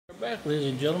Back, ladies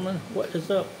and gentlemen. What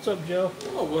is up? What's up, Joe?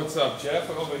 Oh, what's up, Jeff?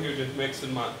 Over here just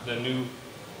mixing the new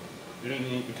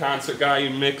concert guy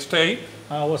mixtape.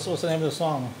 What's the name of the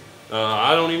song?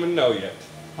 I don't even know yet.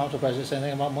 I'm surprised you said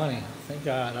anything about money. Thank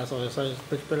God. That's what I said.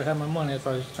 Bitch better have my money. I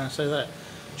thought I was trying to say that.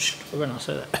 Shh, we're gonna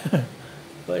say that.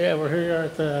 But yeah, we're here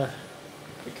at the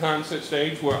concert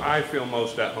stage where I feel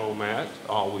most at home at,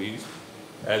 always,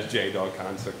 as J-Dog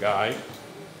concert guy.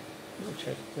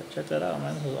 Check that out,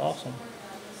 man. This is awesome.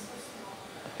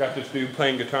 Got this dude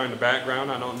playing guitar in the background.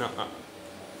 I don't know. I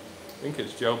think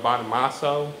it's Joe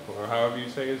Bonamasso, or however you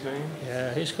say his name.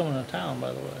 Yeah, he's coming to town,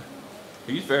 by the way.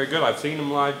 He's very good. I've seen him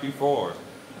live before.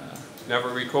 Never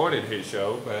recorded his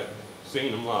show, but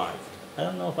seen him live. I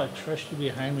don't know if I trust you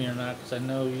behind me or not, because I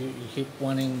know you keep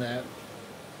wanting that.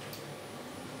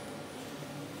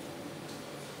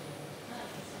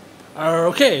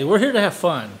 Okay, we're here to have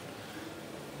fun.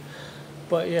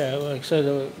 But yeah, like I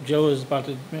said, Joe is about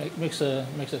to mix a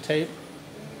tape.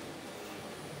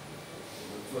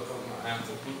 Look on my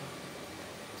apple.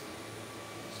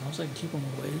 As long as I can keep him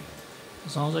away.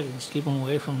 As long as I can keep him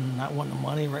away from not wanting the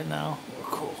money right now, we're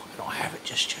cool. I don't have it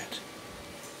just yet.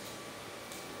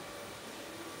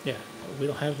 Yeah, we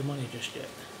don't have the money just yet.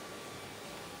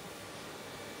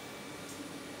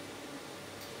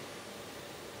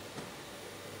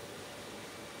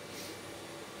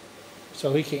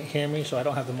 So he can't hear me, so I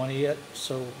don't have the money yet,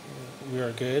 so we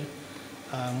are good.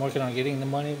 I'm working on getting the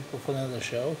money before the end of the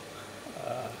show.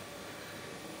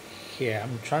 Yeah,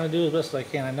 I'm trying to do as best as I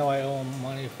can. I know I owe him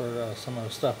money for some of the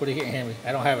stuff, but he can't hear me.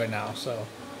 I don't have it now, so.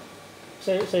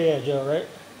 Say yeah, Joe, right?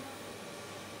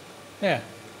 Yeah.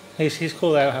 He's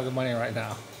cool that I don't have the money right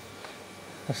now.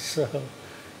 So,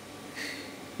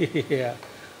 yeah.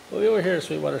 Well, we were here at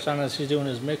Sweetwater Sound as he's doing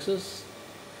his mixes,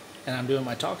 and I'm doing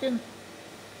my talking.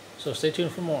 So stay tuned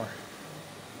for more.